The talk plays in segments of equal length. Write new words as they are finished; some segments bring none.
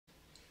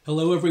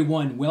Hello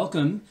everyone,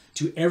 welcome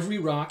to Every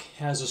Rock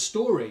Has a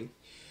Story.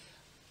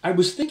 I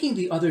was thinking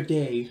the other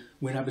day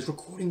when I was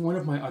recording one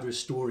of my other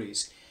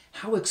stories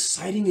how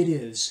exciting it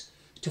is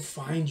to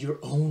find your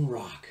own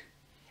rock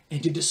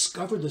and to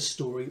discover the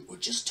story or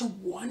just to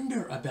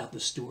wonder about the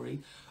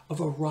story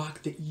of a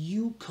rock that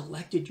you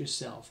collected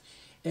yourself.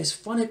 As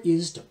fun it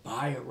is to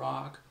buy a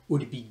rock or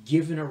to be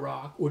given a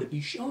rock or to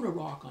be shown a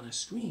rock on a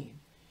screen.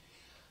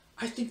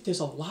 I think there's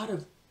a lot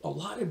of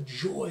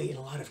joy and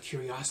a lot of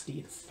curiosity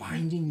in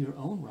finding your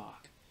own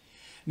rock.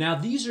 Now,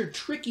 these are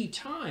tricky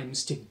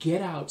times to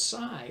get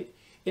outside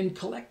and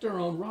collect our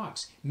own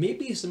rocks.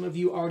 Maybe some of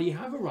you already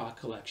have a rock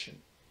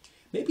collection.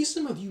 Maybe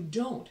some of you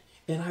don't.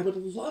 And I would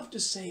love to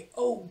say,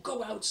 oh,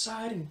 go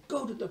outside and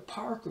go to the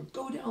park or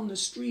go down the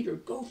street or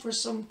go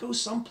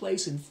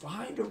someplace and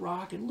find a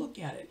rock and look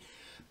at it.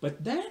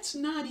 But that's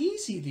not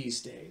easy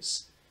these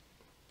days.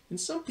 And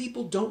some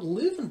people don't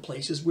live in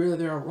places where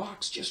there are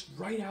rocks just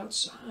right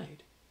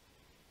outside.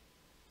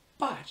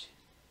 But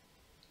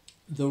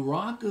the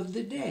rock of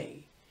the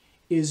day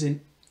is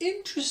an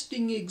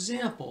interesting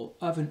example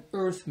of an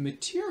earth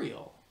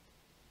material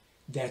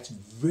that's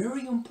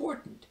very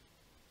important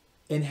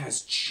and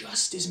has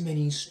just as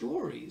many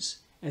stories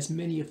as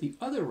many of the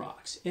other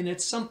rocks. And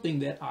it's something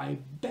that I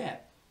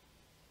bet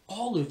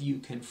all of you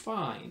can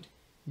find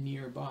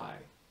nearby.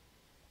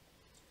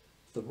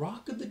 The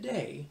rock of the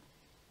day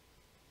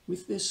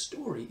with this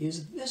story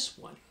is this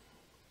one.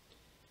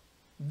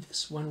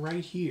 This one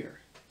right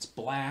here. It's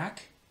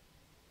black,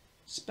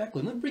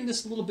 speckly. Let me bring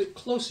this a little bit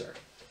closer.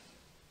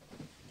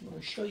 I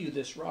want to show you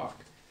this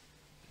rock.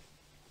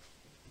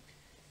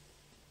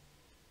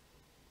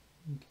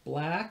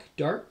 Black,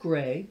 dark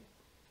gray.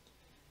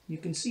 You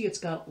can see it's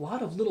got a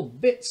lot of little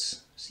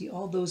bits. See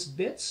all those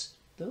bits?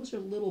 Those are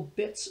little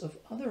bits of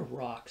other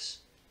rocks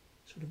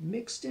sort of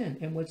mixed in.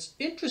 And what's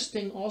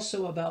interesting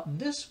also about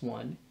this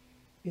one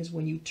is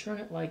when you turn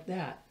it like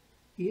that,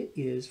 it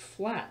is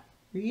flat,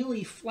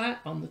 really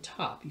flat on the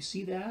top. You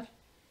see that?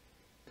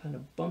 Kind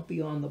of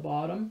bumpy on the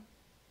bottom,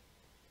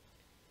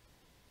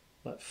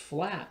 but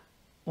flat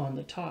on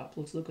the top.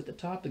 Let's look at the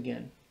top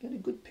again. Get a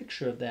good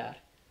picture of that.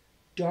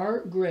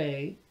 Dark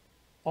gray,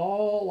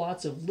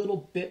 lots of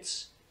little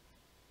bits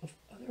of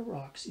other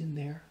rocks in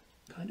there,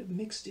 kind of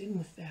mixed in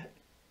with that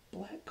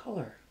black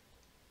color.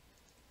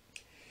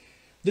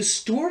 The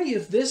story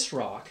of this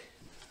rock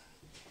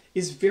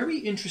is very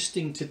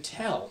interesting to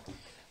tell.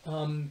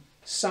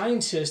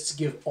 Scientists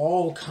give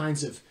all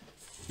kinds of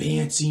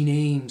fancy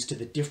names to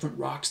the different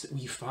rocks that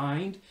we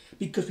find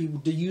because we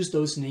use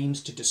those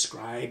names to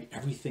describe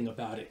everything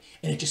about it,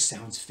 and it just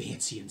sounds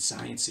fancy and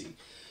sciencey.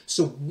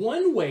 So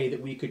one way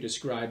that we could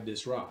describe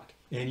this rock,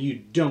 and you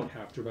don't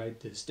have to write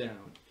this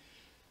down,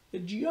 a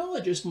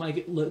geologist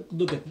might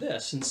look at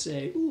this and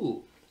say,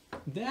 ooh,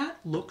 that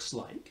looks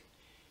like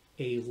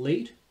a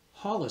late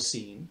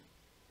Holocene,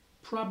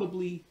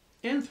 probably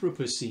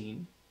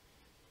Anthropocene,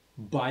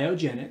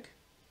 biogenic,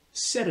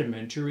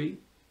 sedimentary,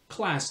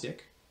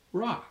 clastic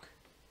rock.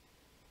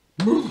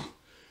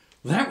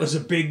 That was a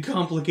big,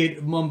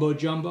 complicated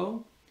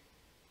mumbo-jumbo.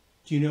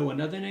 Do you know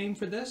another name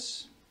for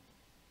this?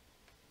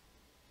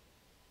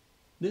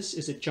 This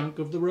is a chunk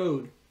of the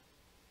road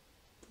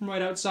from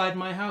right outside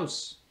my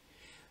house.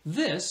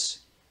 This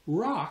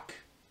rock,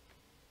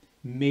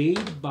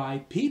 made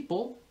by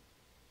people,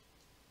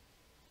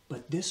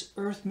 but this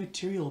earth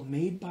material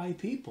made by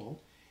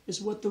people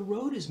is what the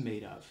road is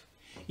made of.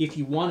 If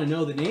you want to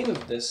know the name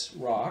of this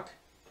rock,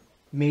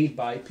 made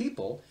by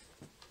people,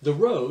 the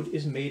road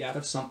is made out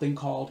of something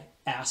called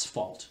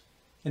asphalt.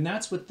 And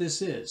that's what this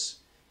is.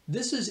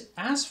 This is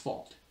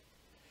asphalt.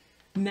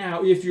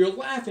 Now, if you're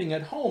laughing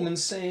at home and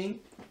saying,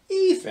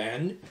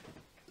 Ethan,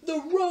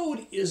 the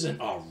road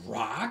isn't a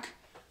rock.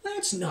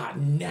 That's not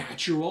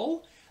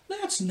natural.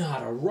 That's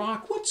not a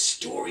rock. What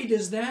story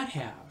does that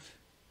have?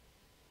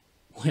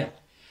 Well,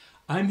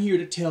 I'm here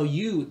to tell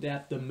you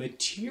that the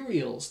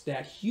materials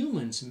that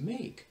humans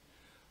make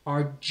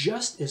are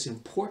just as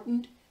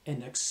important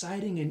and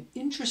exciting and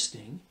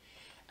interesting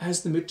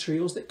as the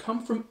materials that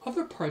come from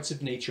other parts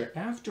of nature.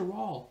 After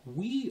all,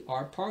 we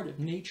are part of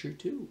nature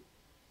too.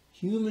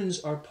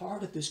 Humans are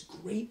part of this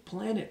great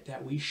planet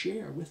that we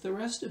share with the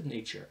rest of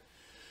nature.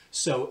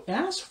 So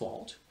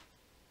asphalt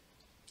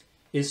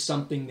is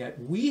something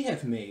that we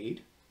have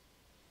made,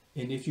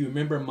 and if you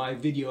remember my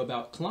video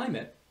about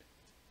climate,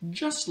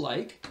 just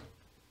like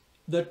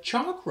the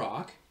chalk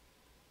rock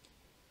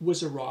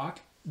was a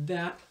rock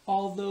that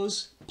all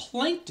those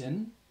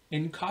plankton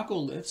and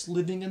coccoliths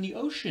living in the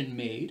ocean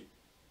made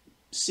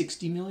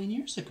 60 million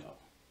years ago,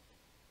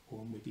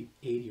 or maybe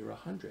 80 or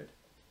 100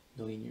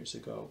 million years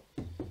ago.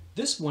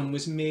 This one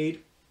was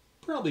made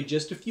probably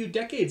just a few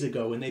decades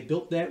ago when they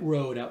built that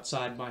road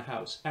outside my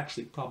house.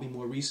 Actually, probably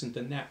more recent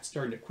than that,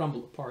 starting to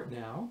crumble apart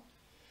now.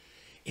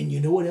 And you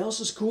know what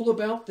else is cool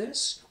about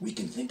this? We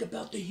can think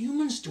about the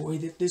human story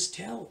that this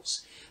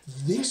tells.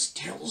 This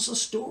tells a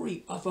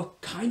story of a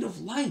kind of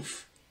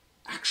life,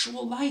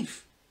 actual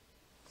life.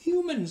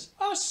 Humans,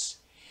 us.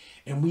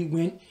 And we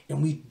went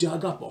and we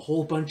dug up a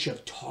whole bunch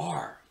of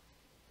tar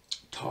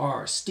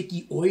tar,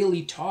 sticky,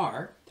 oily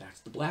tar. That's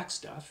the black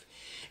stuff.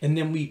 And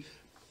then we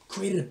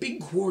created a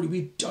big quarry.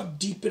 We dug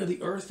deep into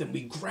the earth and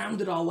we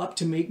ground it all up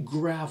to make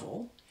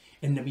gravel.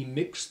 And then we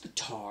mixed the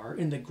tar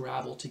and the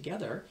gravel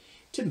together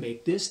to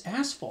make this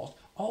asphalt.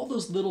 All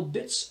those little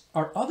bits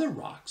are other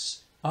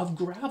rocks of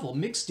gravel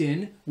mixed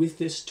in with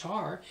this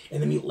tar.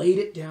 And then we laid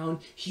it down.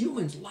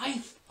 Humans,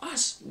 life,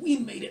 us, we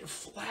made it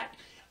flat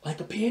like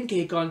a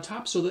pancake on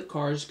top so that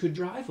cars could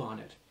drive on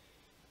it.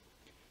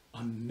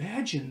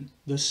 Imagine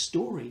the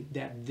story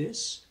that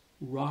this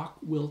rock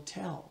will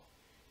tell,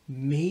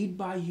 made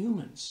by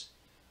humans.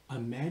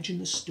 Imagine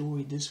the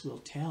story this will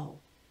tell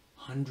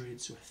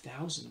hundreds or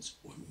thousands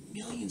or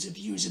millions of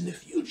years in the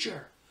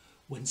future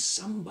when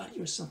somebody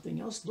or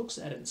something else looks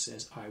at it and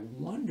says, I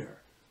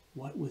wonder,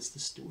 what was the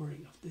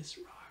story of this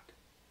rock?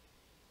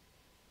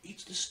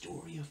 It's the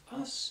story of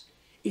us.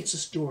 It's a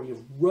story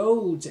of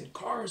roads and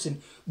cars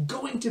and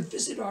going to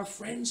visit our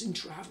friends and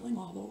traveling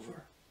all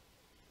over.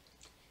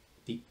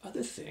 The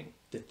other thing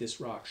that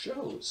this rock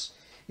shows,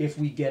 if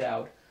we get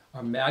out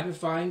our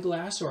magnifying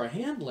glass or our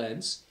hand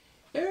lens,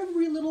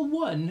 every little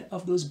one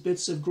of those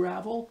bits of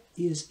gravel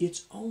is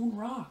its own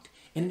rock,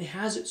 and it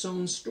has its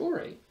own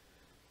story.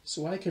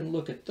 So I can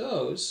look at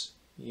those,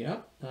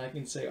 and I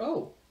can say,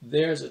 oh,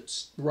 there's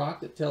a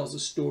rock that tells a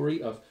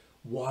story of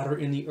water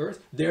in the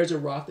earth. There's a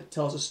rock that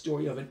tells a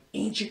story of an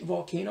ancient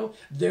volcano.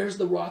 There's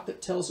the rock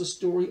that tells a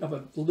story of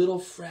a little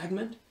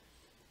fragment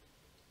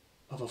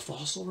of a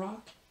fossil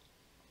rock.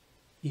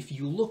 If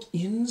you look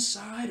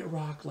inside a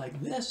rock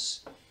like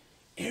this,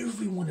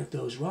 every one of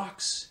those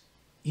rocks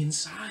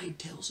inside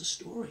tells a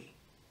story.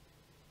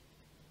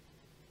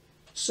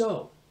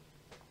 So,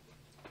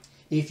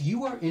 if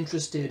you are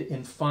interested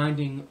in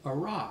finding a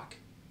rock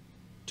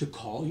to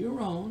call your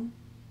own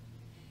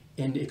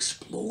and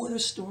explore the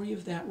story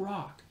of that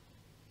rock,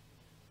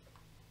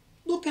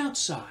 look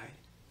outside,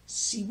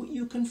 see what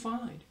you can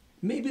find.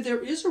 Maybe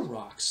there is a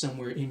rock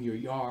somewhere in your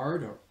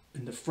yard or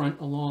in the front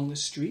along the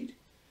street.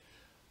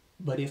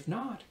 But if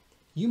not,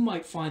 you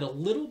might find a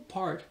little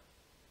part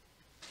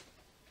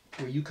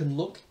where you can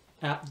look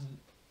at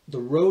the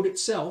road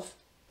itself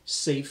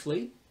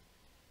safely,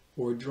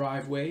 or a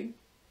driveway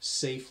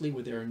safely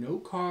where there are no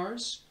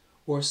cars,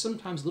 or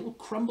sometimes a little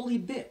crumbly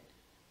bit.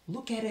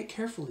 Look at it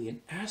carefully and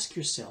ask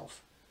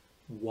yourself,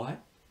 what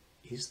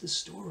is the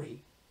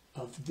story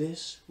of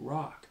this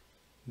rock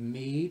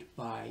made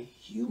by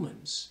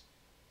humans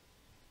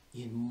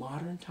in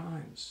modern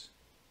times?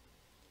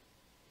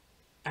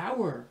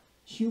 Our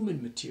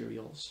human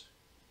materials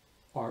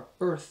are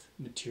earth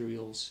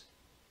materials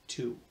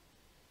too.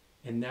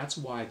 And that's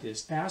why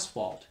this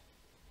asphalt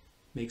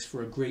makes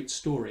for a great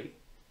story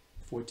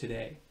for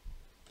today.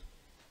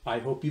 I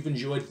hope you've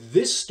enjoyed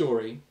this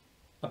story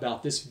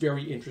about this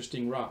very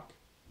interesting rock.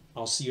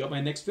 I'll see you at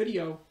my next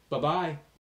video. Bye-bye.